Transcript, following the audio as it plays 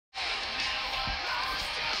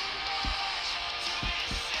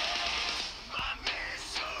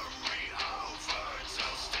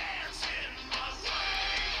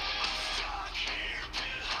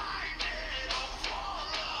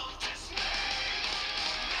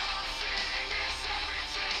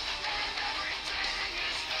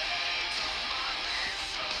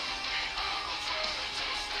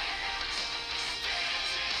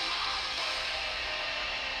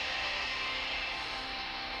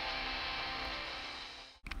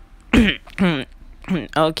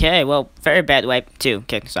Okay, well, very bad way to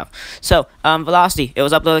kick this off. So, Velocity, it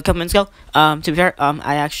was uploaded a couple minutes ago. To be fair,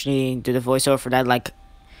 I actually did a voiceover for that like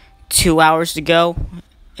 2 hours ago.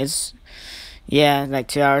 Yeah, like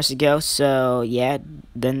 2 hours ago. So, yeah,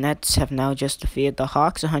 the Nets have now just defeated the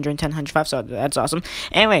Hawks 110-105, so that's awesome.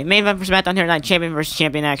 Anyway, main event for SmackDown here tonight, champion versus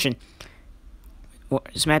champion action.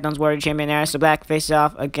 SmackDown's Warrior Champion Aleister Black faces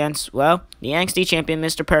off against, well, the NXT Champion,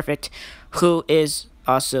 Mr. Perfect, who is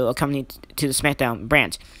also accompanied to the SmackDown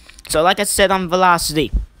brand. So, like I said on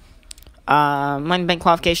Velocity, Money in the Bank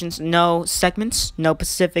qualifications, no segments, no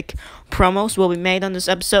specific promos will be made on this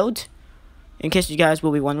episode. In case you guys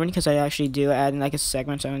will be wondering, because I actually do add in like a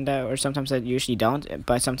segment on that, or sometimes I usually don't,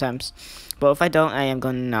 but sometimes. But if I don't, I am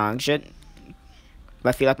going to acknowledge it. But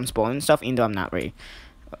I feel like I'm spoiling stuff, even though I'm not really.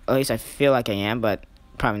 At least I feel like I am, but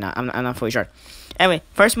probably not. I'm not fully sure. Anyway,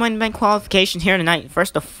 first Money in the Bank qualification here tonight.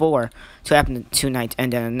 First of 4 to happen tonight,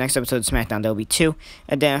 and then the next episode of SmackDown there will be 2,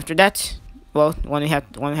 and then after that, well, when we have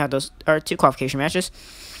those 2 qualification matches,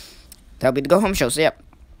 that'll be the go home show. So yep,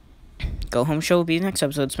 go home show will be the next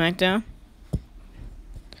episode of SmackDown.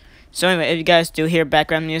 So anyway, if you guys do hear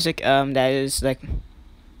background music, that is like,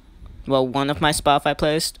 well, one of my Spotify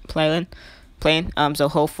playlists playing. So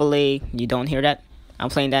hopefully you don't hear that. I'm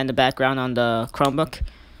playing that in the background on the Chromebook.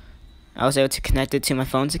 I was able to connect it to my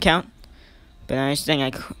phone's account, but I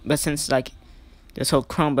understand but since like this whole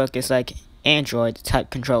Chromebook is like Android type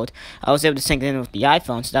controlled, I was able to sync it in with the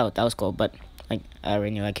iPhone, so that was cool. But like I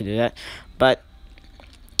already knew I could do that. But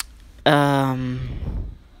I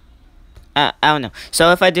don't know.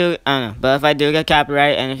 So if I do, I don't know. But if I do get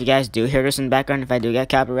copyright, and if you guys do hear this in the background, if I do get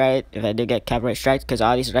copyright strikes, because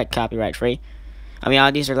all these are like copyright free. I mean,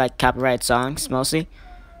 all these are like copyright songs mostly,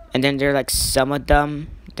 and then there are like some of them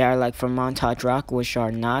that are like from Montage Rock, which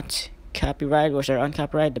are not copyright, which are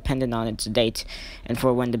uncopyright, depending on its date, and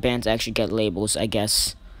for when the bands actually get labels, I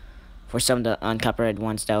guess. For some of the uncopyrighted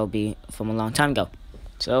ones, that will be from a long time ago.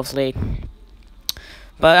 So hopefully,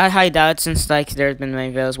 but I highly doubt it, since like there's been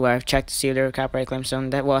many videos where I've checked to see if there are copyright claims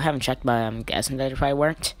on that. Well, I haven't checked, but I'm guessing that it probably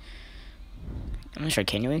weren't. I'm not sure.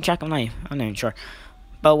 Can you even check? I'm not even sure.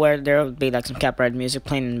 But where there would be like some copyright music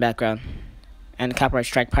playing in the background, and the copyright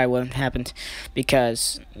strike probably wouldn't have happened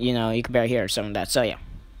because you know you could barely hear some of that. So yeah,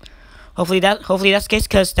 hopefully that's the case,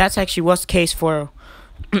 because that's actually was the case for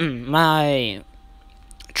my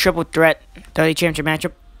triple threat 30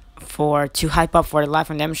 championship matchup to hype up for the live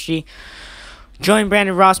from the MSG. Join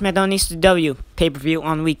Brandon Ross, SmackDown A.A.W pay-per-view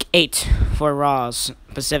on week 8 for Raw's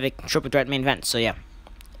Pacific triple threat main event. So yeah,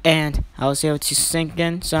 and I was able to sync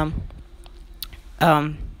in some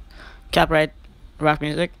copyright rock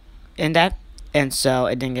music in that, and so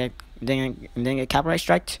it didn't get copyright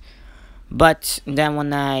striked. But then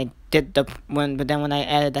when I added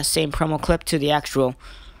that same promo clip to the actual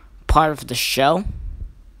part of the show,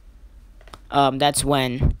 that's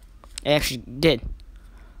when it actually did.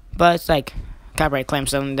 But it's like copyright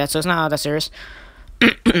claims, so it's not all that serious.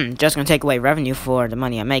 Just gonna take away revenue for the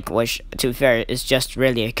money I make, which to be fair is just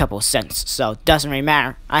really a couple cents, so it doesn't really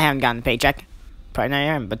matter. I haven't gotten a paycheck. Probably not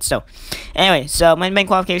am, but still. Anyway, so my main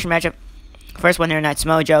qualification matchup. First one here tonight,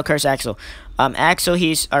 Samoa Joe, Curse Axel. Axel,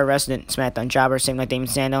 he's our resident SmackDown jobber, same like Damon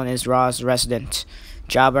Sandow is Raw's resident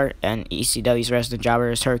jobber, and ECW's resident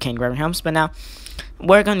jobber is Hurricane Gravin Helms. But now,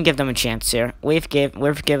 we're gonna give them a chance here. We've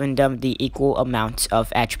given them the equal amount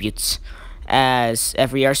of attributes as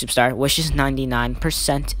every other superstar, which is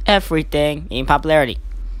 99% everything in popularity,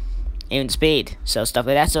 even speed, so stuff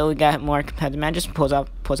like that. So we got more competitive matches, pulls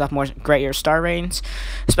off more greater star ratings,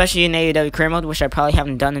 especially in A.A.W career mode, which I probably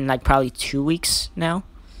haven't done in like probably 2 weeks now.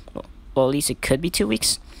 Well, at least it could be 2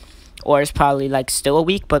 weeks, or it's probably like still a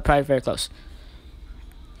week, but probably very close.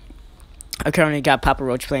 I currently got Papa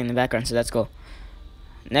Roach playing in the background, so that's cool.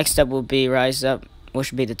 Next up will be Rise Up,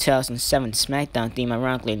 which would be the 2007 SmackDown theme.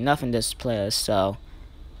 Ironically enough, in this playlist, so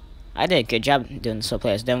I did a good job doing this whole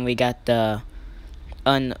playlist. Then we got the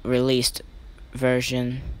unreleased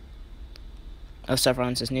version of Seth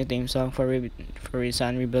Rollins' new theme song for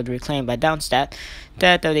Resign, Rebuild, Reclaim by Downstat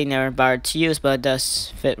that they never bothered to use, but it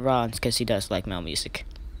does fit Rollins because he does like metal music,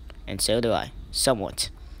 and so do I, somewhat.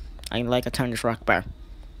 I like alternative rock bar,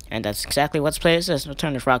 and that's exactly what's played is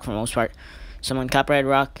alternative rock for the most part. Some copyright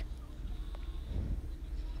rock.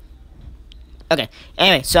 Okay,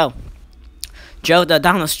 anyway, so Joe, the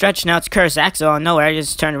down the stretch, now it's Curse Axel on nowhere. I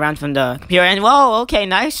just turned around from the computer and whoa, okay,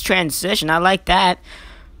 nice transition. I like that.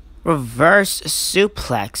 Reverse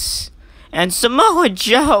suplex. And Samoa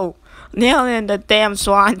Joe nailing the damn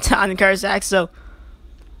swanton on Curse Axel.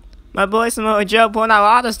 My boy Samoa Joe pulling out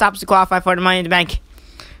all the stops to qualify for the Money in the Bank.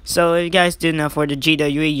 So if you guys do know, for the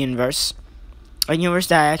GWE universe, a universe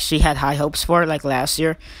that I actually had high hopes for, like last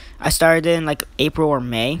year. I started in like April or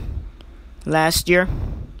May last year.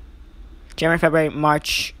 January, February,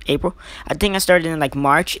 March, April. I think I started in like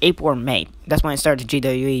March, April, or May. That's when I started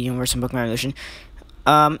GWE Universe and Book Revolution.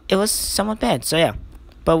 It was somewhat bad, so yeah.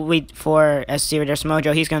 But for SC there's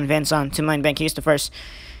Mojo, he's gonna advance on to Money in the Bank. He's the first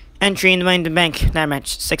entry in the Money in the Bank ladder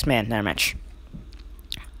match, 6-man ladder match.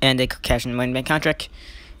 And they could cash in the Money in the Bank contract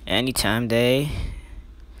anytime they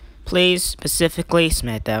please, specifically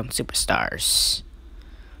SmackDown Superstars.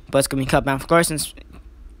 But it's gonna be cut bound for glory since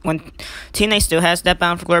when TNA still has that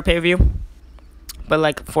bound for glory pay-per-view. But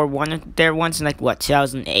like for one of their ones in like what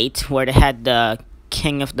 2008, where they had the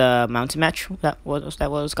King of the Mountain match. What was what it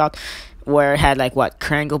was called? Where it had like what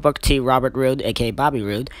Kurt Booker T, Robert Roode, aka Bobby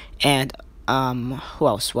Roode, and who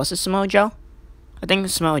else? Was it Samoa Joe? I think it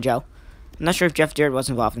was Samoa Joe. I'm not sure if Jeff Jarrett was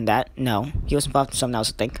involved in that. No, he was involved in something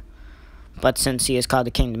else, I think. But since he is called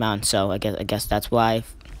the King of the Mountain, so I guess that's why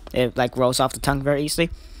it like rolls off the tongue very easily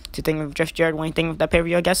to think of Jeff Jarrett when you think of that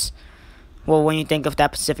pay-per-view, I guess. Well, when you think of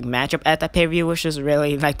that specific matchup at that pay-per-view, which is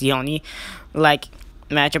really like the only like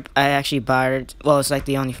matchup I actually bothered. Well, it's like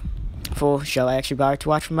the only full show I actually bothered to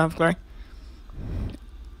watch from Bound for Glory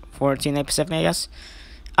for TNA Pacific, I guess.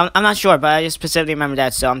 I'm not sure, but I just specifically remember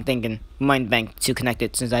that, so I'm thinking Money in the Bank to connect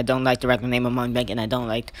it, since I don't like the regular name of Money in the Bank, and I don't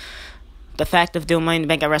like the fact of doing Money in the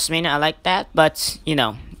Bank at WrestleMania. I like that, but, you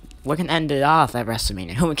know, we're going to end it off at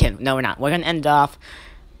WrestleMania. Who we can? No, we're not. We're going to end off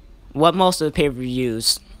what most of the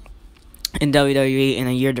pay-per-views in WWE in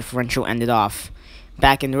a year differential ended off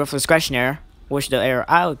back in the Ruthless Aggression era, which the era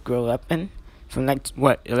I grew up in, from like,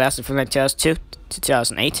 what, it lasted from like 2002 to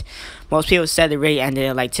 2008. Most people said it really ended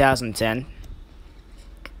in like 2010.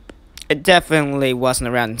 It definitely wasn't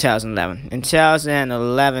around in 2011. In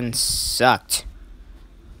 2011 sucked.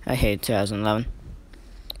 I hate 2011.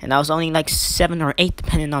 And I was only like 7 or 8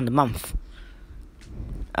 depending on the month.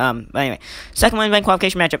 But anyway, second Money in the Bank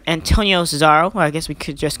qualification matchup, Antonio Cesaro. Well, I guess we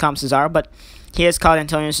could just call him Cesaro, but he is called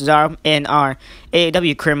Antonio Cesaro in our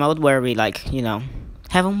A.A.W career mode, where we like, you know,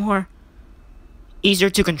 have a more easier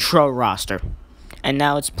to control roster. And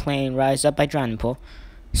now it's playing Rise Up by Drowning Pool.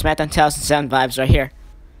 SmackDown 2007 vibes right here.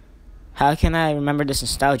 How can I remember this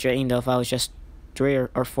nostalgia, even though if I was just 3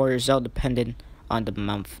 or 4 years old, depending on the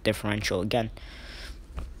month differential again.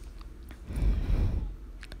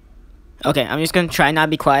 Okay, I'm just gonna try not to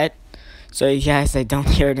be quiet, so you guys I don't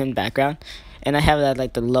hear it in the background. And I have that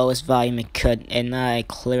like the lowest volume it could, and I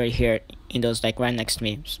clearly hear it in those like right next to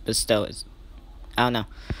me, but still, I don't know.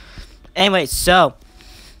 Anyway, so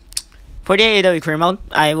for the A.A.W career mode,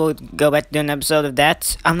 I will go back to do an episode of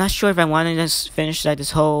that. I'm not sure if I want to just finish like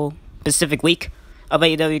this whole specific week of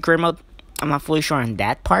A.A.W career mode. I'm not fully sure on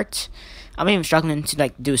that part. I'm even struggling to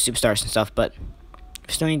like do superstars and stuff, but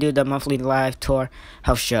still need to do the monthly live tour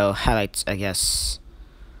house show highlights, I guess.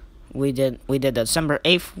 We did the December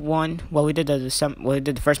 8th one. Well, we did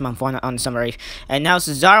the first month one on December 8th, and now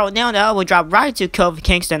Cesaro now will drop right to Kofi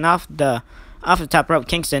Kingston off the top rope.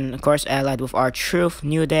 Kingston, of course, allied with R-Truth,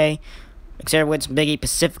 New Day, Xavier Woods, Biggie,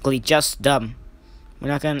 specifically just them. We're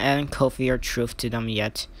not gonna add in Kofi or Truth to them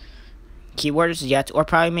yet. Keywords yet, or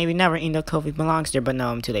probably maybe never, even though Kofi belongs there, but no,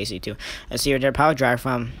 I'm too lazy to. Let's see their power drive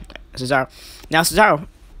from Cesaro. Now Cesaro,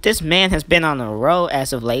 this man has been on a roll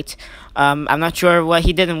as of late. I'm not sure what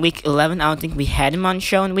he did in week 11. I don't think we had him on the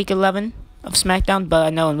show in week 11 of SmackDown, but I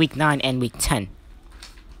know in week 9 and week 10.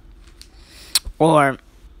 Or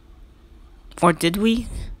did we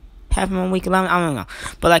have him on week 11? I don't know.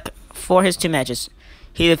 But like for his 2 matches,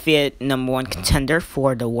 he defeated #1 contender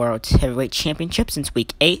for the World Heavyweight Championship since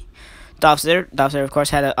week 8. Dolph Ziggler, of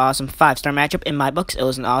course, had an awesome 5-star matchup in my books. It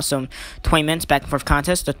was an awesome 20 minutes back and forth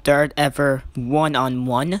contest, the 3rd ever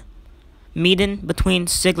one-on-one meeting between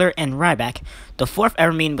Ziggler and Ryback, the 4th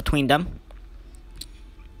ever meeting between them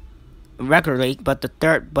regularly, but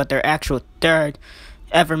their actual 3rd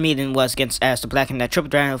ever meeting was against Aleister Black in that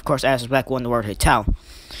triple threat. And of course, Aleister Black won the World title,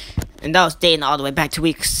 and that was dating all the way back to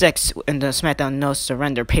week 6 in the SmackDown No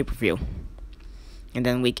Surrender pay-per-view. And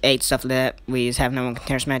then week 8, stuff like that, we just have #1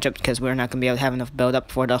 contenders matchup because we're not going to be able to have enough build-up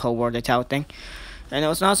for the whole World title thing. And it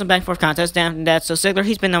was an awesome back-and-forth contest. After that, so Ziggler,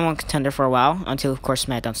 he's been #1 contender for a while, until, of course,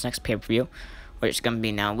 SmackDown's next pay-per-view, which is going to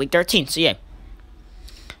be now week 13, so yeah.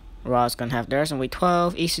 Raw's going to have theirs on week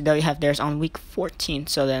 12, ECW have theirs on week 14,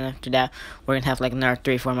 so then after that, we're going to have like another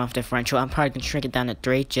 3-4 month differential. I'm probably going to shrink it down to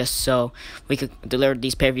 3, just so we could deliver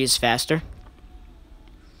these pay-per-views faster.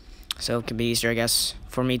 So it could be easier, I guess,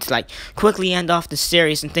 for me to like quickly end off the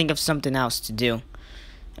series and think of something else to do.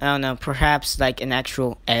 I don't know, perhaps like an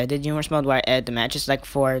actual edited universe mode where I edit the matches, like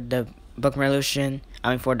for the Book Revolution,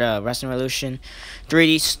 for the Wrestling Revolution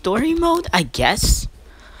 3D story mode, I guess.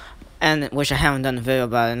 and which I haven't done a video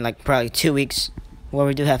about in like probably 2 weeks, where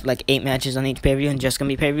we do have like 8 matches on each pay-per-view and just gonna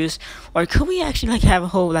be pay-per-views. Or could we actually like have a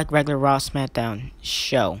whole like regular Raw SmackDown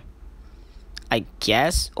show? I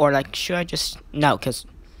guess. Or like should I just no, because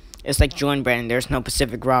it's like joint brand. There's no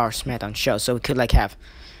Pacific Raw or SmackDown show, so we could like have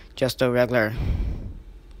just a regular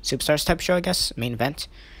Superstars type show, I guess, main event.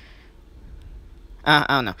 I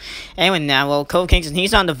don't know. Anyway, now, well, Kofi Kingston,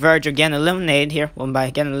 he's on the verge of getting eliminated here. Well,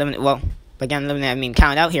 by getting eliminated, I mean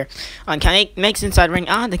counted out here. On count 8, makes inside ring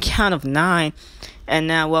on the count of 9. And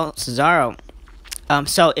now, well, Cesaro.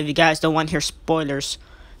 So, if you guys don't want to hear spoilers,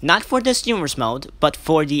 not for this humorous mode, but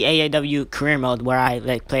for the A.A.W. career mode, where I,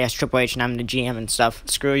 like, play as Triple H and I'm the GM and stuff.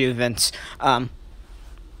 Screw you, Vince.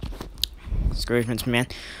 Screw you, Vince, man.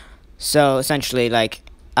 So, essentially, like,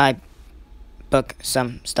 I book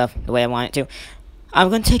some stuff the way I want it to. I'm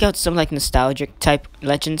going to take out some, like, nostalgic type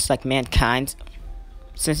legends, like Mankind,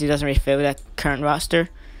 since he doesn't really fit with that current roster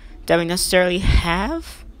that we necessarily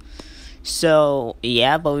have. So,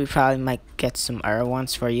 yeah, but we probably might get some other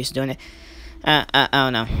ones for use doing it. I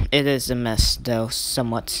don't know. It is a mess, though,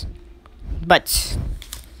 somewhat. But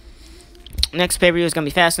next pay-per-view is going to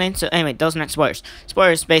be fascinating. So, anyway, those next spoilers.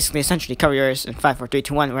 Spoilers basically essentially cover yours in 5, 4, 3,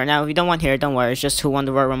 2, 1. Right now, if you don't want to hear it, don't worry. It's just who won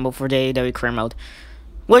the Royal Rumble for the A.A.W. career mode,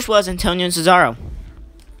 which was Antonio and Cesaro.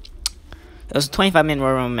 It was a 25-minute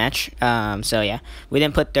Royal Rumble match. So yeah, we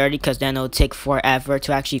didn't put 30 because then it would take forever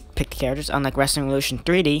to actually pick the characters. Unlike Wrestling Revolution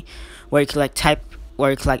 3D, where you could like tap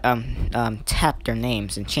their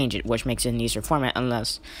names and change it, which makes it an easier format.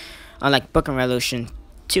 Unlike Booking Revolution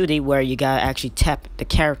 2D, where you gotta actually tap the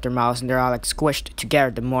character models and they're all like squished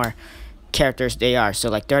together. The more characters they are, so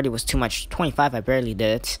like 30 was too much. 25, I barely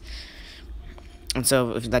did it. And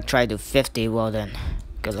so if you like try to do 50, well then,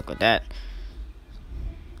 good luck with that.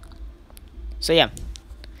 So yeah,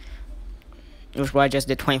 which is why I just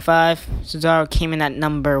did 25. Cesaro came in at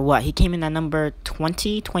number what? He came in at number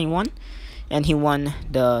 20, 21, and he won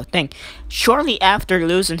the thing. Shortly after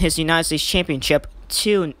losing his United States Championship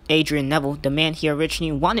to Adrian Neville, the man he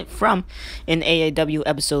originally won it from in A.A.W.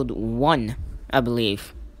 episode 1, I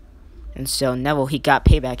believe. And so Neville, he got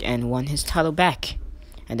payback and won his title back.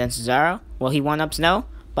 And then Cesaro, well, he won up Snow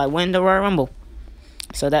by winning the Royal Rumble.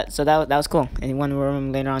 So that was cool, and he won the Royal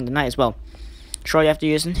Rumble later on the night as well. Shortly after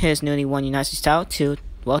using his newly won United States title to,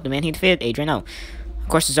 well, the man he defeated, Adrian Neville. Of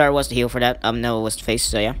course, Cesaro was the heel for that. Neville was the face,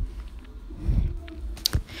 so yeah.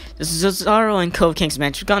 This is Cesaro and Kofi Kingston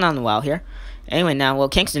match. Going on a while here. Anyway, now, well,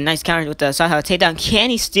 Kingston, nice counter with the side takedown. Can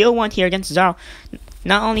he steal one here against Cesaro?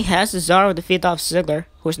 Not only has Cesaro defeated Dolph Ziggler,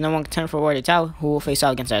 who is no one contender for World title, who will face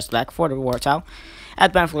out against Black for the World title.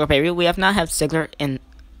 At Bound for Glory pay-per-view, we have not had Ziggler in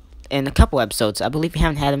a couple episodes. I believe we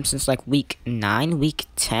haven't had him since like week 9, week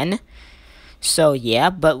 10. So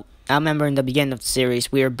yeah, but I remember in the beginning of the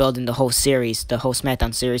series, we were building the whole series, the whole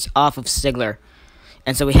SmackDown series, off of Ziggler.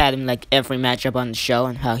 And so we had him like every matchup on the show,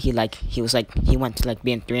 and how he went to like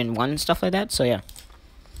being 3-1 and stuff like that. So yeah,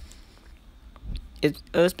 it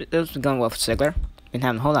was going well for Ziggler. Been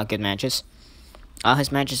having a whole lot of good matches. All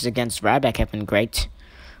his matches against Ryback have been great.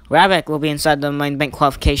 Ryback will be inside the main event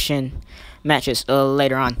qualification matches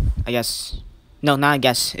later on, I guess. No, not I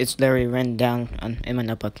guess. It's literally written down in my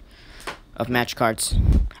notebook of match cards.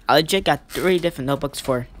 I legit got 3 different notebooks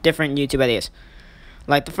for different YouTube ideas.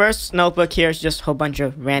 Like the first notebook here is just a whole bunch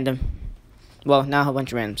of random, well, not a whole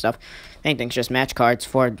bunch of random stuff. Anything's just match cards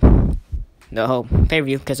for the whole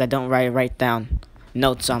pay-per-view, because I don't write down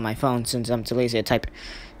notes on my phone since I'm too lazy to type.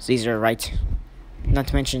 It's easier to write. Not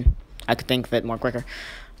to mention, I could think of it more quicker.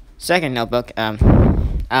 Second notebook, I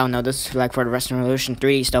don't know, this is like for the Wrestling Revolution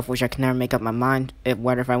 3D stuff, which I can never make up my mind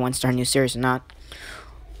whether if I want to start a new series or not.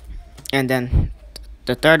 And then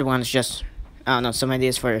the third one is just, I don't know, some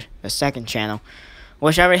ideas for the second channel,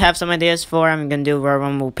 which I already have some ideas for. I'm going to do Royal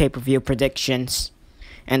Rumble pay-per-view predictions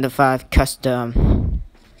and the 5 custom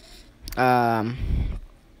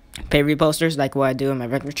pay-per-view posters, like what I do on my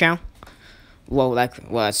regular channel. Well, like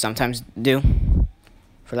what I sometimes do.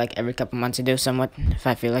 For like every couple months I do somewhat, if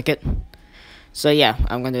I feel like it. So yeah,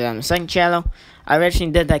 I'm going to do that on the second channel. I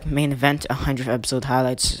originally did like main event 100 episode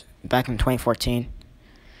highlights back in 2014.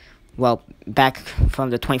 Well, back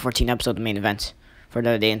from the 2014 episode, the main event for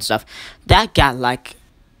the other day and stuff. That got like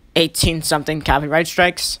 18-something copyright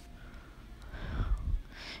strikes.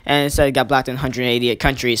 And it said it got blocked in 188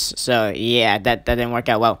 countries. So yeah, that didn't work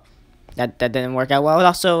out well. That didn't work out well.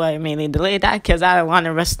 Also, I mainly delayed that because I don't want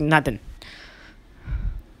to risk nothing.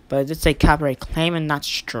 But it did say copyright claim and not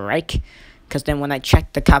strike. Because then when I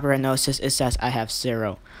checked the copyright notices, it says I have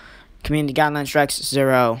 0 community guideline strikes,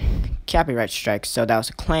 0 copyright strikes. So that was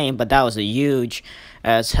a claim, but that was a huge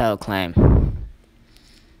as hell claim.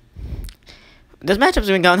 this matchup's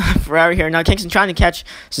been going on forever here. Now Kingston trying to catch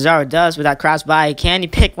Cesaro does with that crossbody. Can he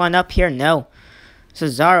pick one up here? No.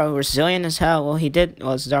 Cesaro, resilient as hell. Well, he did.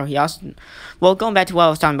 Well, Cesaro, he also... Well, going back to what I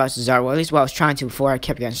was talking about Cesaro, well, at least what I was trying to before I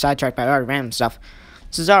kept getting sidetracked by other random stuff.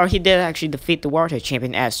 Cesaro, he did actually defeat the World Heavyweight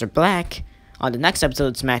Champion, Aleister Black, on the next episode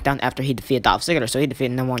of SmackDown after he defeated Dolph Ziggler. So he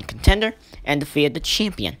defeated the #1 contender and defeated the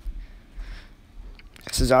champion.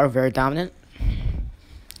 Cesaro, very dominant.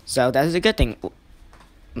 So that is a good thing.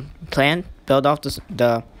 Build off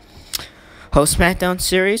the whole SmackDown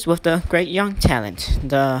series with the great young talent.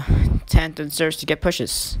 The talent that deserves to get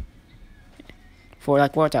pushes for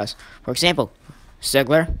like world titles. For example,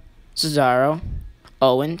 Ziggler, Cesaro,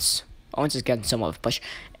 Owens. Owens is getting somewhat of a push.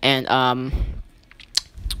 And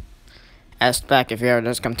Aleister Black, if he ever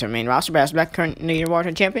does come to the main roster, but Aleister Black, currently your World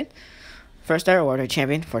Heavyweight Champion. First ever World Heavyweight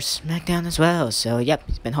Champion for SmackDown as well. So, yep,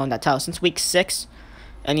 he's been holding that title since week 6.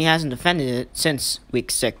 And he hasn't defended it since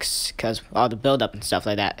week 6 because all the build-up and stuff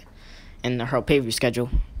like that. And the whole pay-per-view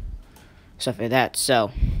schedule. Stuff like that.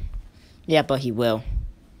 So, yeah, but he will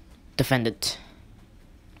defend it.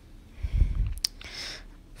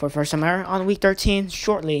 For the first time ever on week 13,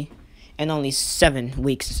 shortly, and only 7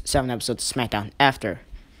 weeks, 7 episodes of SmackDown after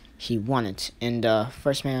he won it in the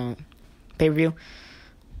first pay-per-view.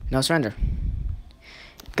 No surrender.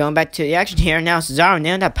 Going back to the action here now, Cesaro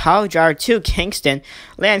nailed that power jar to Kingston,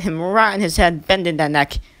 landing him right on his head, bending that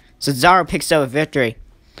neck. Cesaro picks up a victory,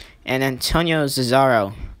 and Antonio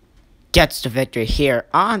Cesaro gets the victory here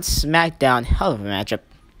on SmackDown. Hell of a matchup.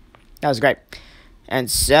 That was great. And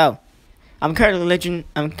so, I'm currently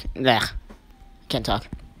can't talk.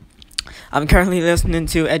 I'm currently listening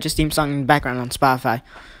to Edge's theme song in the background on Spotify.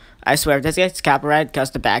 I swear, this gets copyrighted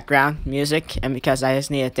because the background music, and because I just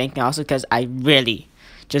need to think, and also because I really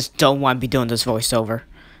just don't want to be doing this voiceover.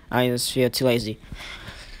 I just feel too lazy.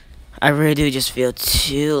 I really do just feel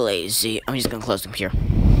too lazy. I'm just going to close the computer.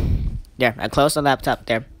 There, I closed the laptop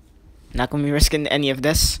there. Not going to be risking any of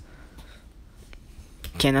this.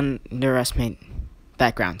 Can't underestimate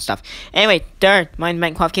background stuff. Anyway, third Money in the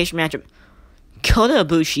Bank qualification matchup. Kota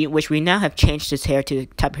Ibushi, which we now have changed his hair to the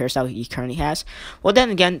type of hairstyle he currently has. Well, then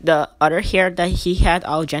again, the other hair that he had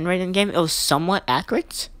auto-generated in the game, it was somewhat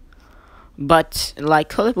accurate. But, like,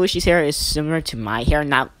 Kota Ibushi's hair is similar to my hair.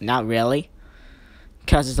 Not really.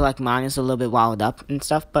 Because it's like mine is a little bit wild up and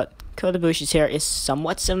stuff. But Kota Ibushi's hair is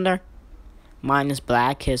somewhat similar. Mine is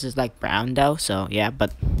black. His is like brown though. So, yeah.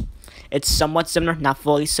 But it's somewhat similar. Not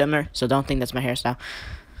fully similar. So don't think that's my hairstyle.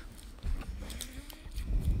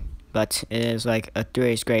 But it is like a 3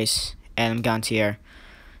 Days Grace Adam Gontier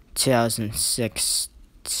 2006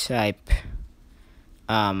 type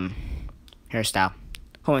hairstyle.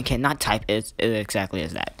 Who cannot type it exactly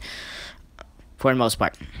as that for the most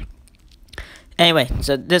part. Anyway,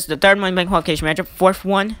 so this is the third Money in the Bank qualification matchup. Fourth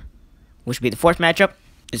one, which would be the fourth matchup,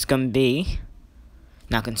 is gonna be,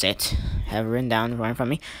 not gonna say it, have it written down right in front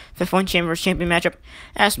of me. Fifth one, Chamber vs. Champion matchup.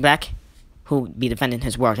 Aleister Black, who will be defending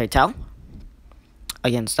his World Heavyweight title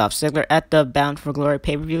against Dolph Ziggler at the Bound for Glory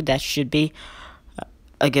pay-per-view. That should be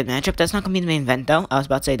a good matchup. That's not going to be the main event, though. I was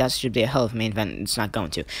about to say that should be a hell of a main event. It's not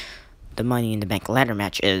going to. The Money in the Bank ladder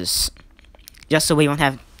match is just so we won't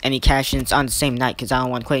have any cash-ins on the same night, because I don't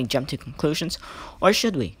want to quickly jump to conclusions. Or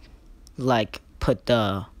should we, like, put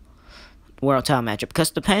the World title matchup? Because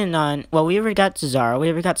depending on, well, we already got Cesaro, we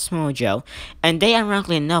already got Samoa Joe, and they,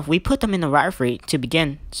 ironically enough, we put them in the rivalry to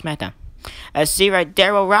begin SmackDown. See right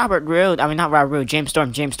there, well, James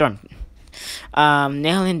Storm.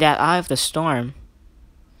 Nailing that Eye of the Storm.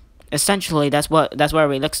 Essentially, that's what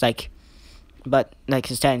he looks like. But, like,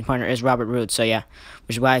 his tag partner is Robert Roode, so yeah.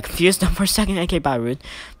 Which is why I confused him for a second, aka by Roode.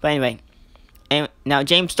 But anyway. And now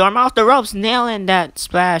James Storm off the ropes, nailing that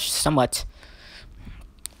splash somewhat.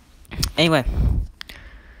 Anyway.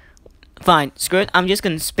 Fine, screw it. I'm just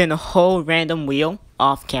gonna spin a whole random wheel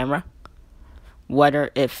off camera.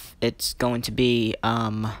 Whether if it's going to be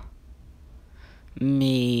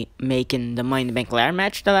me making the Money in the Bank ladder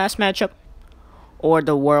match the last matchup, or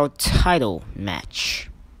the world title match,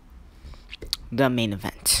 the main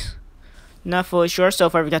event. Not fully sure. So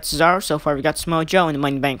far we got Cesaro. So far we got Samoa Joe in the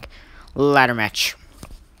Money in the Bank ladder match.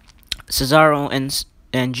 Cesaro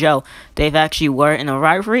and Joe, they've actually were in a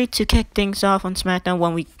rivalry to kick things off on SmackDown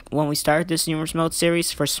when we started this numerous mode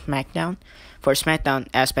series for SmackDown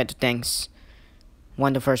aspect of things.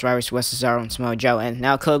 One of the first rivalries was Cesaro and Samoa Joe, and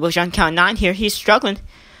now Kota Ibushi on count 9 here. He's struggling.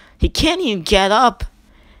 He can't even get up.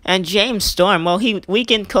 And James Storm, well, he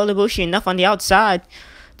weakened Kota Ibushi enough on the outside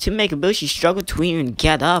to make Ibushi struggle to even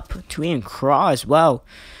get up, to even crawl as well.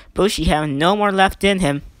 Ibushi having no more left in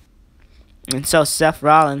him. And so Seth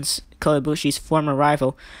Rollins Kota Ibushi's former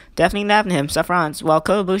rival. Definitely nabbing him, Seth Rollins. While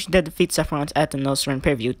Kota Ibushi did defeat Seth Rollins at the No Surrender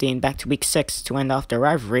pay-per-view, dating back to week 6 to end off their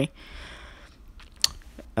rivalry.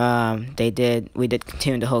 We did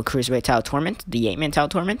continue the whole Cruiserweight title tournament, the 8-man title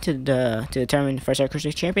tournament, to determine the first ever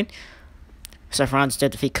Cruiserweight champion. Seth Rollins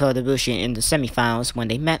did defeat Kota Ibushi in the semifinals when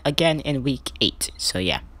they met again in week 8. So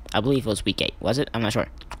yeah, I believe it was week 8. Was it? I'm not sure.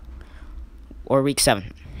 Or week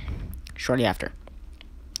 7. Shortly after.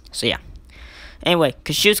 So yeah. Anyway,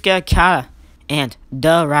 Kazuchika, Okada, and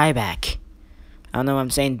the Ryback. I don't know why I'm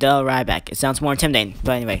saying the Ryback. It sounds more intimidating,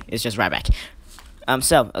 but anyway, it's just Ryback.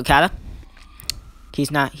 So Okada, he's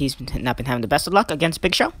not been having the best of luck against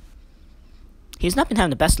Big Show. He's not been having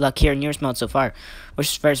the best luck here in years mode so far, which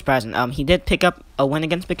is very surprising. He did pick up a win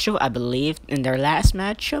against Big Show, I believe, in their last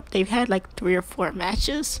matchup. They've had like 3 or 4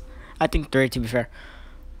 matches. I think 3, to be fair.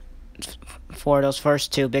 For those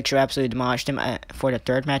first 2, Big Show absolutely demolished him. For the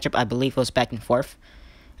 3rd matchup, I believe it was back and forth.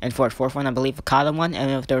 And for the 4th one, I believe Okada won. And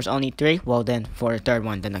if there was only 3, well then for the 3rd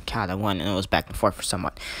one, then Okada won, and it was back and forth for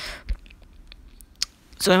somewhat.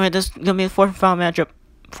 So anyway, this is gonna be the 4th and final matchup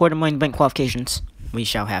for the Money in the Bank qualifications. We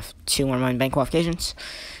shall have 2 more Money in the Bank qualifications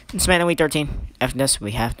in SmackDown Week 13. After this,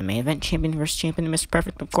 we have the main event champion versus champion, Mr.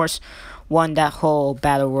 Perfect, of course, won that whole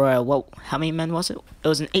battle royal. Well, how many men was it? It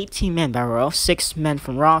was an 18-man battle royal. 6 men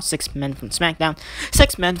from Raw, 6 men from SmackDown,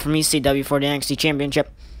 6 men from ECW for the NXT Championship.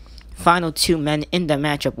 Final 2 men in the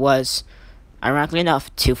matchup was, ironically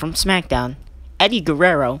enough, 2 from SmackDown, Eddie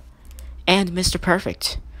Guerrero, and Mr.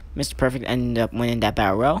 Perfect. Mr. Perfect ended up winning that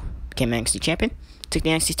battle royal, became NXT champion. Took the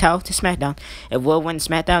NXT title to SmackDown. It will win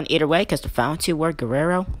SmackDown either way because the final 2 were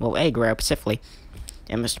Guerrero, well, Eddie Guerrero specifically,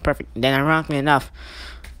 and Mr. Perfect. Then, ironically enough,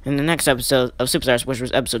 in the next episode of Superstars, which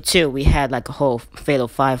was episode 2, we had like a whole fatal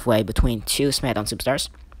 5-way between 2 SmackDown superstars,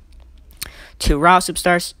 2 Raw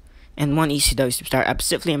superstars, and 1 ECW superstar. I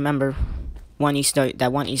specifically remember one ECW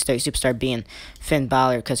superstar being Finn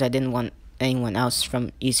Balor because I didn't want anyone else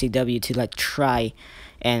from ECW to like try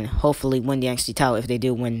and hopefully win the NXT title if they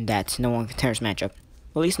do win that No One Contenders matchup.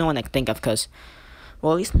 Well, at least no one I can think of, because,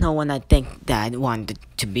 well, at least no one I think that I wanted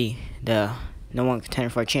to be the No One Contender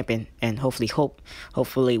for a champion, and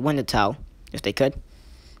hopefully win the title if they could,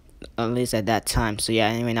 at least at that time. So yeah,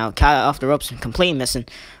 anyway, now Kota off the ropes, completely missing.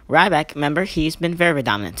 Ryback, remember, he's been very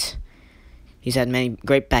dominant. He's had many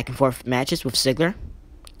great back and forth matches with Ziggler.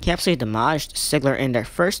 He absolutely demolished Ziggler in their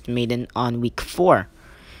first meeting on week 4,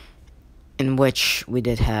 in which we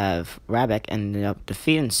did have Ryback ended up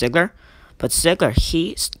defeating Ziggler. But Ziggler,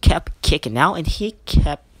 he kept kicking out, and he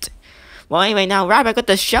kept... Well, anyway, now Ryback with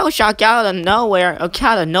the shell shock out of nowhere.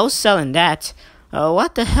 Okada no-selling that.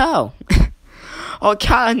 What the hell?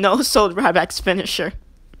 Okada no-sold Ryback's finisher.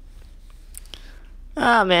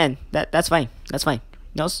 Oh, man. That's fine. That's fine.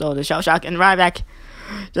 No-sold the shell shock, and Ryback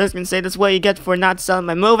just gonna say that's what you get for not selling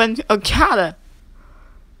my move. And Okada...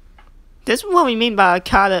 This is what we mean by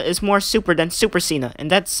Okada is more super than Super Cena, and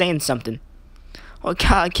that's saying something.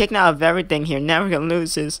 Okada kicking out of everything here, never gonna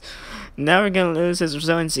lose his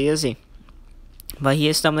resiliency, is he? But he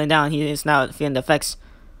is stumbling down. He is now feeling the effects.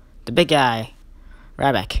 The big guy,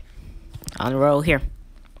 Ryback, on the roll here.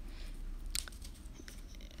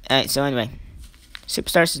 Alright, so anyway,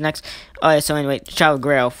 Superstars is next. Alright, so anyway, Chavo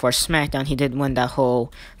Guerrero for SmackDown, he did win that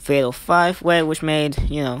whole fatal 5-way, which made,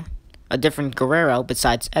 you know, a different Guerrero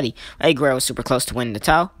besides Eddie. Eddie Guerrero was super close to winning the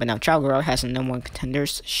title, but now Chavo Guerrero has a No One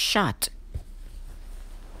Contenders shot.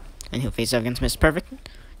 And he'll face off against Mr. Perfect.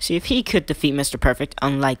 See if he could defeat Mr. Perfect,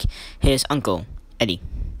 unlike his uncle, Eddie.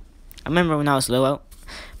 I remember when I was little,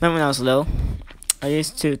 I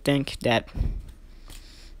used to think that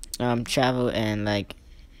Chavo and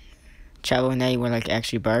Eddie were like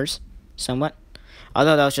actually brothers, somewhat.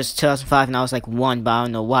 Although that was just 2005 and I was like 1, but I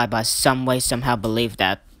don't know why, but I somehow believed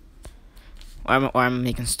that. Or I'm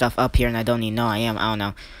making stuff up here and I don't even know I am. I don't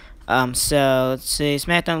know. So let's see,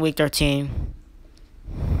 SmackDown Week 13.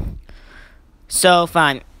 So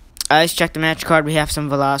fine. I just checked the match card. We have some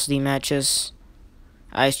velocity matches.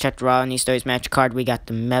 I just checked Raw and ECW's match card. We got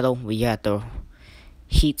the Metal. We got the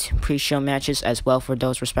Heat pre-show matches as well for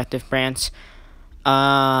those respective brands.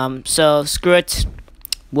 So screw it.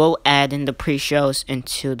 We'll add in the pre-shows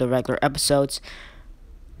into the regular episodes,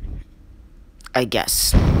 I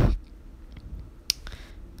guess.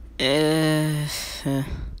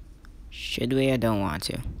 Should we? I don't want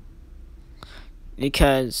to.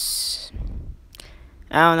 Because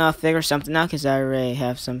I don't know, I'll figure something out because I already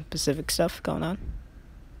have some specific stuff going on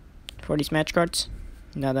for these match cards.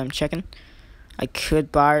 Now that I'm checking, I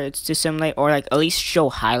could bar it to simulate or like at least show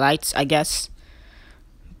highlights, I guess.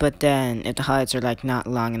 But then if the highlights are like not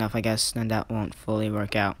long enough, I guess then that won't fully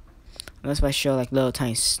work out. Unless if I show like little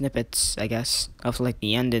tiny snippets, I guess, of like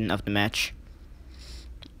the ending of the match.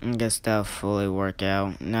 I guess that'll fully work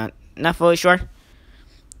out. Not fully sure.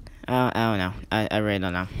 I don't know. I really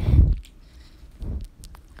don't know.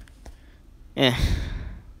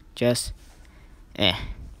 Just yeah.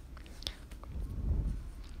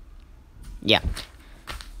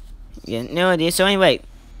 No idea. So anyway,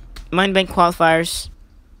 Money Bank qualifiers.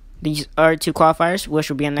 These are 2 qualifiers, which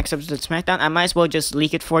will be on next episode of SmackDown. I might as well just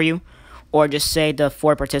leak it for you, or just say the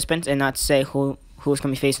 4 participants and not say who's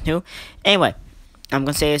gonna be facing who. Anyway, I'm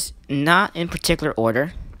gonna say it's not in particular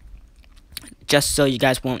order, just so you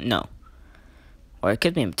guys won't know, or it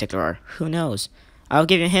could be in particular order. Who knows? I'll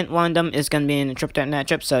give you a hint. One of them is gonna be in a triple threat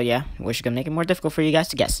matchup. So yeah, which is gonna make it more difficult for you guys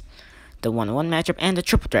to guess. The 1-on-1 matchup and the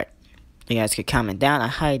triple threat. You guys could comment down. I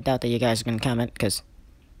highly doubt that you guys are gonna comment, because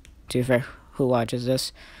to be fair, who watches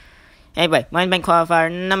this? Anyway, Money Bank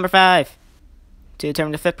qualifier number 5 to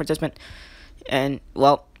determine the 5th participant. And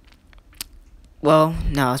well,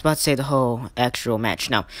 no, I was about to say the whole actual match.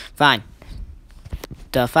 No, fine.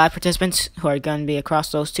 The 5 participants who are going to be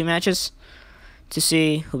across those 2 matches to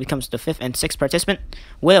see who becomes the 5th and 6th participant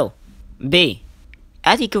will be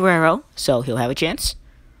Eddie Guerrero, so he'll have a chance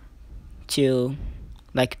to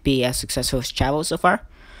like be as successful as Chavo so far.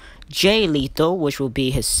 Jay Lethal, which will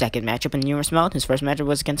be his 2nd matchup in numerous mode. His first matchup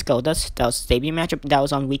was against Kota. That was his debut matchup. That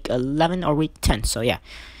was on week 11 or week 10. So yeah,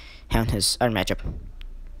 having his other matchup.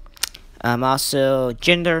 Also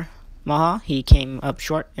Jinder Mahal. He came up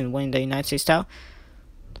short in winning the United States title.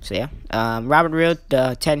 So yeah. Robert Roode,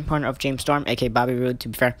 the tag partner of James Storm, aka Bobby Roode, to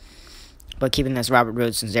be fair, but keeping as Robert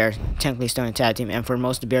Roode since they're technically still in a tag team. And for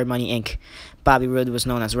most of Beer Money Inc., Bobby Roode was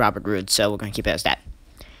known as Robert Roode. So we're gonna keep it as that.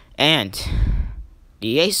 And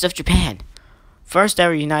the Ace of Japan, first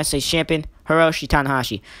ever United States champion, Hiroshi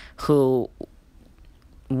Tanahashi, who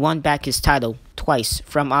won back his title twice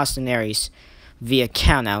from Austin Aries via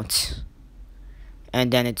countout.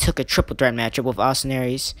 And then it took a triple threat matchup with Austin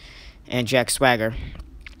Aries and Jack Swagger.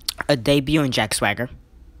 A debut in Jack Swagger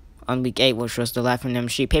on week 8, which was the Live from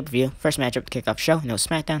MSG pay-per-view. First matchup to kick off the show. No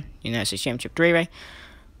SmackDown. United States Championship 3-way.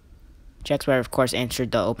 Jack Swagger, of course,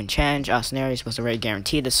 answered the open challenge. Austin Aries was already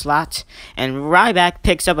guaranteed the slot. And Ryback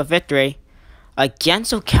picks up a victory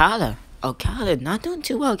against Okada. Okada not doing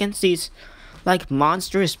too well against these, like,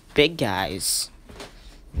 monstrous big guys.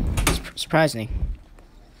 Surprising.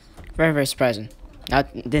 Very, very surprising.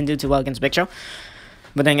 Didn't do too well against Big Show.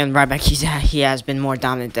 But then again, Ryback, he has been more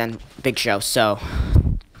dominant than Big Show, so.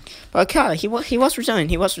 But Okada, he was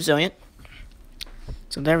resilient. He was resilient.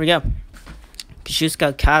 So there we go. Kazuchika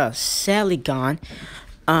Okada, sadly gone.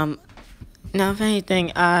 Now, if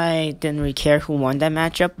anything, I didn't really care who won that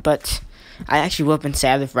matchup, but I actually would have been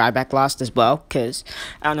sad if Ryback lost as well, because,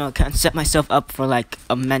 I don't know, I kind of set myself up for, like,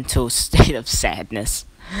 a mental state of sadness,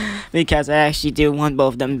 because I actually do want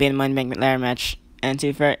both of them being in my Money Bank ladder match, and to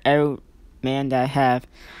be fair, every man that I have,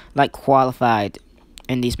 like, qualified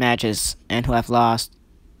in these matches, and who have lost,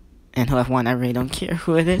 and who have won, I really don't care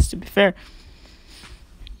who it is, to be fair.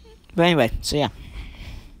 But anyway, so yeah.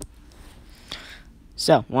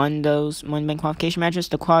 So, one of those Money Bank qualification matches,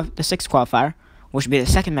 the 6th qualifier, which will be the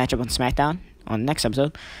 2nd matchup on SmackDown on the next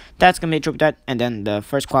episode. That's going to be a triple threat, and then the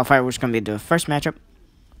 1st qualifier, which is going to be the 1st matchup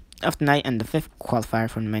of the night, and the 5th qualifier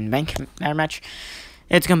for the Money Bank ladder match.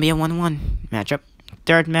 It's going to be a 1-1 matchup.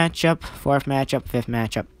 3rd matchup, 4th matchup, 5th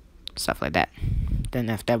matchup, stuff like that. Then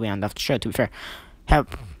after that, we end off the show, to be fair. Have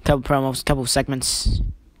a couple promos, a couple segments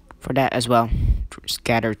for that as well,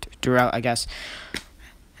 scattered throughout, I guess.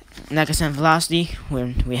 Like I said, Velocity,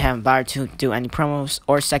 we haven't bothered to do any promos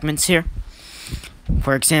or segments here.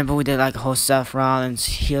 For example, we did like a whole Seth Rollins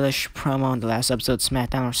heelish promo in the last episode of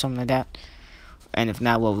SmackDown or something like that. And if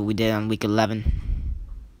not, what we did on week 11.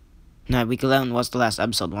 No, week 11 was the last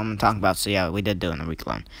episode, what I'm talking about. So yeah, we did do it on week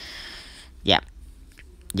 11. Yeah.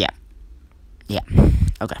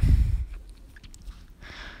 Okay.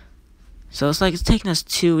 So it's like it's taking us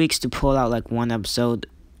 2 weeks to pull out like one episode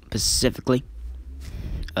specifically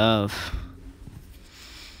of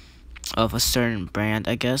a certain brand,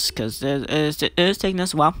 I guess, because it is taking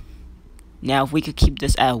us a while. Now, if we could keep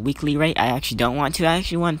this at a weekly rate, I actually don't want to. I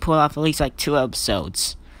actually want to pull off at least like 2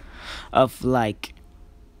 episodes of like,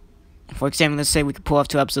 for example, let's say we could pull off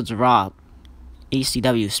 2 episodes of Raw,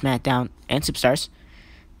 A.A.W, SmackDown, and Superstars,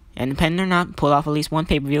 and depending or not, pull off at least 1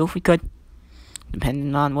 pay-per-view if we could.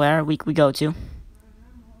 Depending on where week we go to.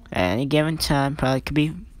 At any given time, probably could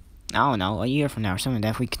be, I don't know, a year from now or something, that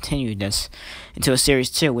if we continue this into a series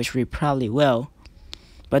 2, which we probably will,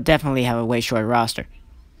 but definitely have a way shorter roster.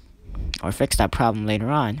 Or fix that problem later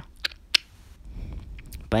on.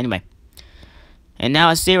 But anyway. And now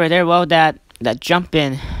I see right there, well, that jump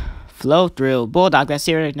in Flow through. Bulldog, that's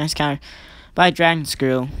serious. Nice counter by Dragon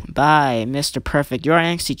Screw by Mr. Perfect. Your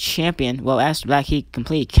NXT champion. Well, Aleister Black, he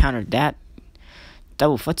completely countered that.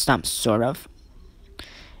 Double foot stomp, sort of.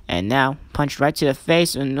 And now, punched right to the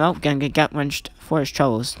face. And nope, gonna get gut punched for his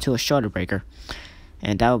troubles to a shoulder breaker.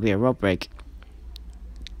 And that will be a rope break.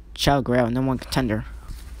 Chao Guerrero, #1 contender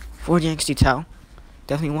for the NXT title.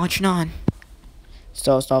 Definitely watching on.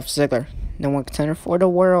 So it's Dolph Ziggler, #1 contender for the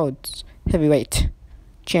World's Heavyweight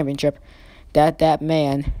Championship. That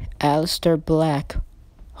man, Aleister Black,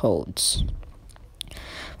 holds.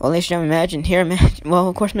 Well, ladies and gentlemen, imagine here, well,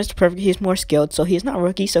 of course, Mr. Perfect, he's more skilled, so he's not a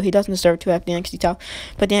rookie, so he doesn't deserve to have the NXT title.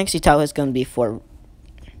 But the NXT title is going to be for,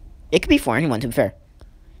 it could be for anyone, to be fair.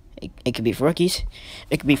 It could be for rookies.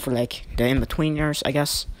 It could be for, like, the in-betweeners, I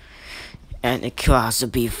guess. And it could also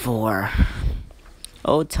be for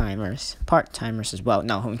old-timers, part-timers as well.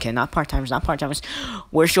 No, okay, not part-timers, not part-timers.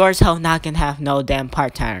 We're sure as hell not going to have no damn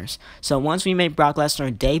part-timers. So once we made Brock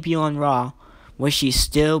Lesnar debut on Raw, which he's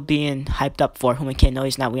still being hyped up for, whom we can't know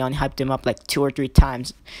he's not. We only hyped him up like 2 or 3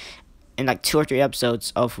 times in like 2 or 3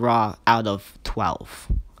 episodes of Raw out of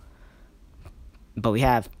 12. But we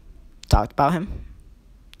have talked about him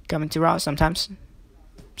coming to Raw sometimes.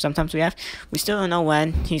 Sometimes we have. We still don't know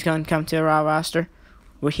when he's going to come to the Raw roster.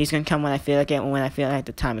 Where he's going to come when I feel like it, when I feel like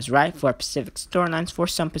the time is right for Pacific storylines, for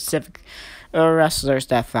some Pacific wrestlers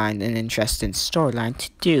that find an interesting storyline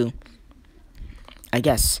to do, I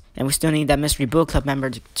guess. And we still need that mystery Bullet Club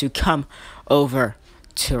member to come over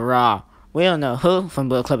to Raw. We don't know who from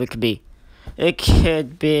Bullet Club it could be. It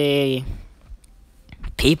could be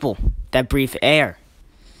people that breathe air.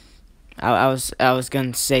 I was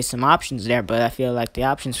going to say some options there, but I feel like the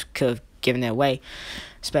options could have given it away,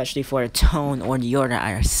 especially for the tone or the order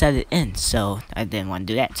I set it in, so I didn't want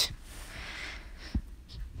to do that.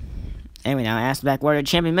 Anyway, now Aleister Black, Warrior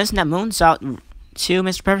Champion, missing that moonsault to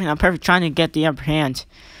Mr. Perfect. Now Perfect trying to get the upper hand,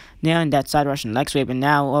 nailing that side Russian leg sweep, and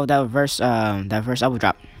now that reverse elbow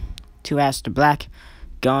drop to Aleister Black,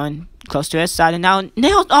 going close to his side, and now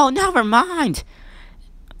nailed. Oh, never mind.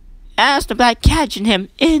 Aleister Black catching him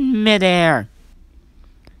in midair.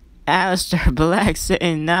 Aleister Black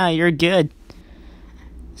saying, "Nah, you're good."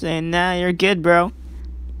 Saying, "Nah, you're good, bro."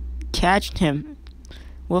 Catching him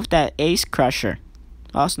with that ace crusher,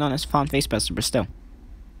 also known as Fawn Facebuster, but still.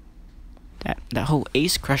 That whole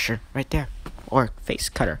ace crusher right there, or face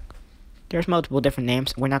cutter. There's multiple different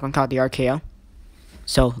names. We're not gonna call it the RKO,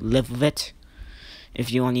 so live with it.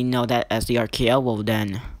 If you only know that as the RKO, well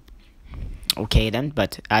then, okay then.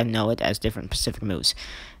 But I know it as different Pacific moves.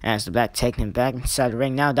 As the Black taking him back inside the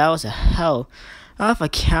ring. Now that was a hell of a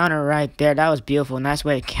counter right there. That was beautiful. Nice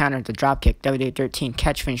way to counter the dropkick. WWE13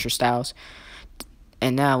 catch finisher styles.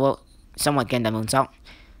 And now, well, somewhat getting that moonsault.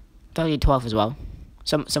 WWE12 as well.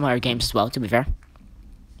 Some other games as well, to be fair.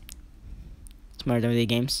 Some other WWE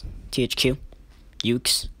games. THQ.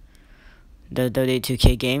 Ukes. The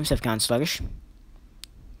WWE2K games have gone sluggish.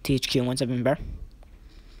 THQ ones have been better.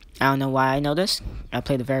 I don't know why I know this. I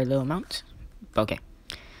played a very little amount. Okay.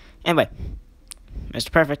 Anyway.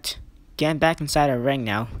 Mr. Perfect getting back inside our ring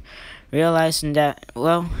now. Realizing that,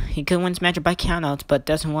 well, he could win this matchup by countouts, but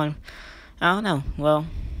doesn't want, I don't know, well,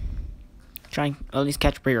 trying to at least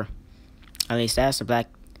catch a breather. At least Aleister Black.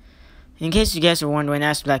 In case you guys are wondering,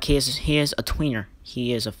 Aleister Black, he is a tweener.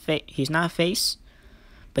 He is he's not a face,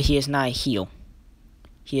 but he is not a heel.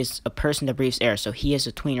 He is a person that breathes air, so he is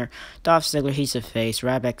a tweener. Dolph Ziggler, he's a face.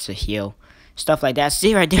 Ryback's a heel. Stuff like that.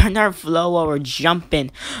 See right there, another flow over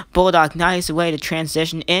jumping Bulldog. Nice way to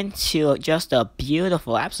transition into just a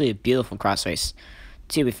beautiful, absolutely beautiful crossface.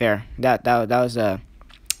 To be fair, that was a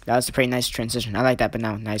pretty nice transition. I like that, but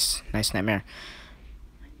now nice nightmare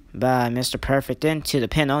by Mr. Perfect into the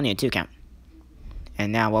pin, only a 2 count.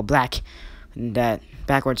 And now, well, Black, that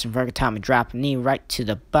backwards inverted Tommy drop, knee right to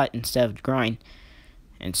the butt instead of the groin.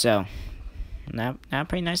 And so, now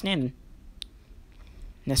pretty nice landing.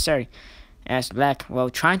 Necessary. As Black, well,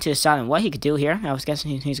 trying to decide on what he could do here. I was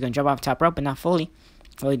guessing he's going to jump off the top rope, but not fully.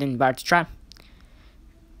 Well, he didn't bother to try.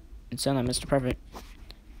 And so now Mr. Perfect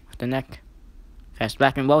with the neck. Fast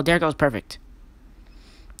Black, and well, there goes Perfect.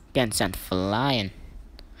 Getting sent flying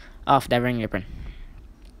off that ring apron.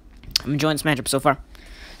 I'm enjoying this matchup so far.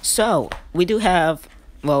 So, we do have,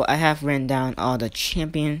 well, I have written down all the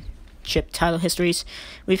championship title histories.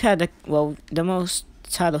 We've had, the most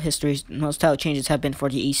title histories, most title changes have been for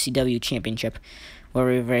the ECW championship, where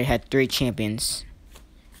we've already had 3 champions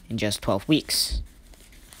in just 12 weeks.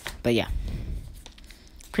 But yeah,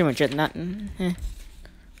 pretty much it.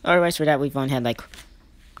 Otherwise for that, we've only had like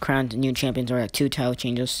crowned new champions or like 2 title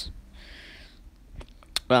changes.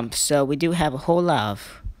 So we do have a whole lot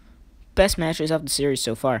of best matches of the series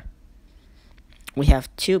so far. we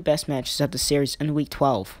have 2 best matches of the series in week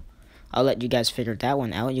 12. I'll let you guys figure that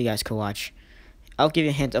one out. You guys can watch. I'll give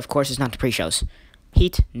you a hint. Of course, it's not the pre-shows.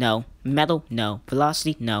 Heat, no. Metal, no.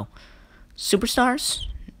 Velocity, no. Superstars,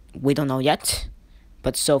 we don't know yet.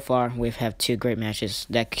 But so far, we've had 2 great matches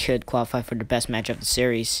that could qualify for the best match of the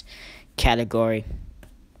series category.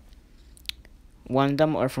 One of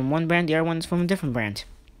them are from one brand, the other one's from a different brand.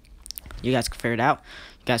 You guys can figure it out.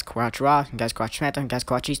 You guys can watch Raw, you guys can watch SmackDown, you guys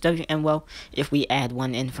can watch A.A.W. And, well, if we add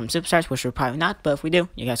one in from Superstars, which we're probably not, but if we do,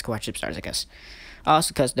 you guys can watch Superstars, I guess. Also,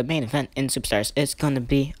 because the main event in Superstars is going to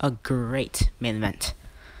be a great main event.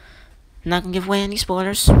 Not going to give away any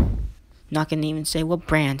spoilers. Not going to even say what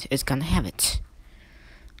brand is going to have it.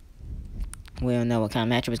 We don't know what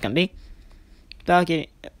kind of matchup it's going to be. But I'll give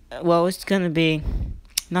you, well, it's going to be,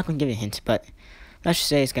 not going to give you a hint, but let's just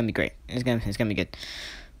say it's going to be great. It's going to be good.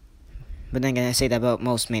 But then I say that about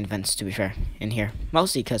most main events, to be fair, in here.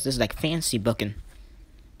 Mostly because this is like fancy booking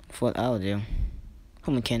for what I'll do.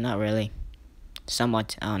 Home can, not really.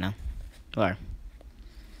 Somewhat, I don't know. Or.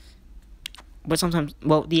 But sometimes,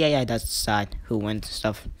 well, the AI does decide who wins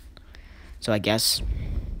stuff. So I guess.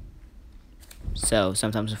 So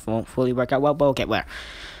sometimes it won't fully work out well, but okay, whatever.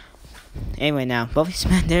 Anyway, now, both these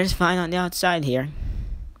men, there's fine on the outside here.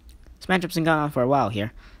 This matchup's been going on for a while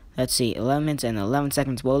here. Let's see, 11 minutes and 11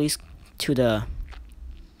 seconds. Well, at least to the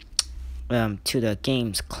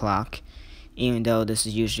game's clock, even though this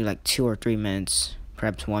is usually like 2 or 3 minutes,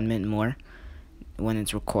 perhaps 1 minute more when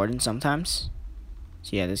it's recording sometimes.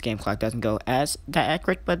 So yeah, this game clock doesn't go as that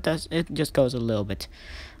accurate, but it just goes a little bit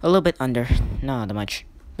under, not that much.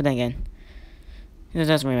 But then again, it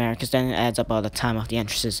doesn't really matter because then it adds up all the time of the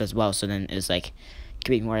entrances as well. So then it's like it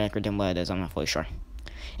could be more accurate than what it is. I'm not fully sure.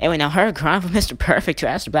 Anyway, now her grind from Mr. Perfect to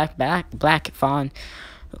Aleister Black Fawn.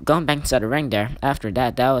 Going back inside the ring there. After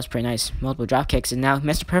that was pretty nice. Multiple drop kicks, and now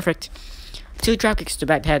Mr. Perfect, 2 drop kicks to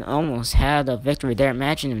back head, almost had a victory there.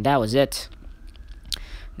 Imagine if that was it.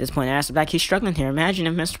 At this point, Aleister Black, he's struggling here. Imagine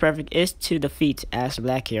if Mr. Perfect is to defeat Aleister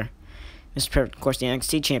Black here. Mr. Perfect, of course, the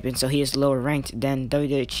NXT champion, so he is lower ranked than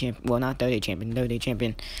WWE champion. Well, not WWE champion, WWE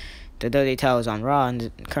champion. The WWE title is on Raw, and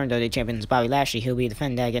the current WWE champion is Bobby Lashley. He'll be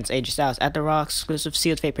defending that against AJ Styles at the Raw exclusive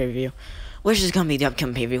Sealed Fate pay-per-view, which is going to be the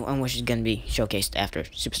upcoming pay-per-view, and which is going to be showcased after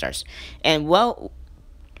Superstars. And, well,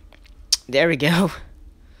 there we go.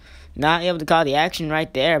 Not able to call the action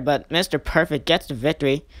right there, but Mr. Perfect gets the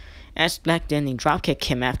victory. Aleister Black didn't dropkick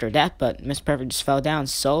him after that, but Mr. Perfect just fell down,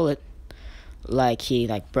 sold it. Like he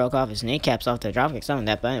broke off his kneecaps off the dropkick, something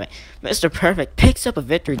like that. But anyway, Mr. Perfect picks up a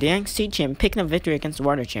victory. The NXT champion picking up victory against the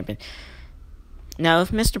Water champion. Now,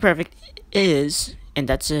 if Mr. Perfect is, and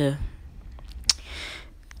that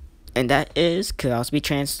could also be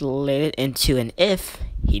translated into an if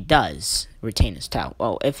he does retain his title.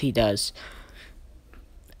 Well, if he does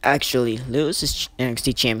actually lose his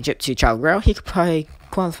NXT championship to Chavo Guerrero, he could probably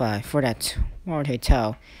qualify for that World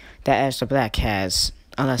title that Aleister Black has.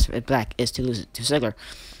 Unless Black is to lose it to Ziggler.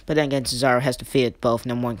 But then again, Cesaro has defeated both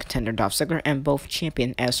 #1 contender Dolph Ziggler and both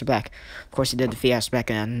champion Aleister Black. Of course, he did defeat Aleister Black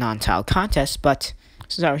in a non-title contest, but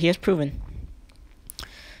Cesaro, he has proven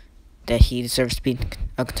that he deserves to be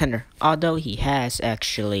a contender. Although he has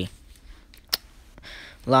actually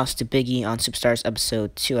lost to Big E on Superstars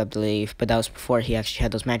episode 2, I believe. But that was before he actually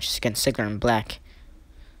had those matches against Ziggler and Black.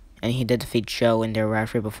 And he did defeat Joe in their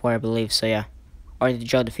rivalry before, I believe. So yeah. Or did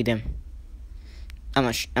Joe defeat him? I'm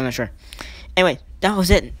not sure. Anyway, that was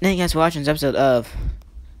it. Thank you guys for watching this episode of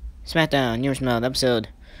SmackDown, New Smell, episode,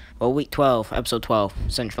 well, week 12, episode 12,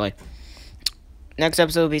 essentially. Next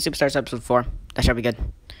episode will be Superstars episode 4. That should be good.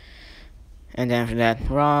 And then after that,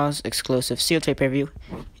 Raw's exclusive Sealed Fate pay-per-view.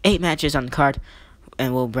 8 matches on the card.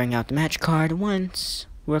 And we'll bring out the match card once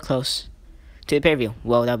we're close to the pay-per-view.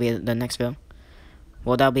 Well, that'll be the next film.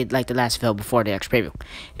 Well, that'll be like the last film before the extra pay-per-view.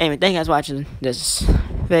 Anyway, thank you guys for watching this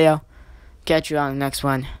video. Catch you on the next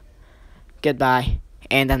one. Goodbye.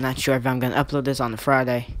 And I'm not sure if I'm going to upload this on a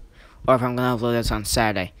Friday or if I'm going to upload this on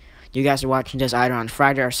Saturday. You guys are watching this either on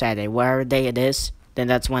Friday or Saturday. Whatever day it is, then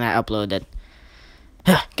that's when I upload it.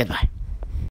 Goodbye.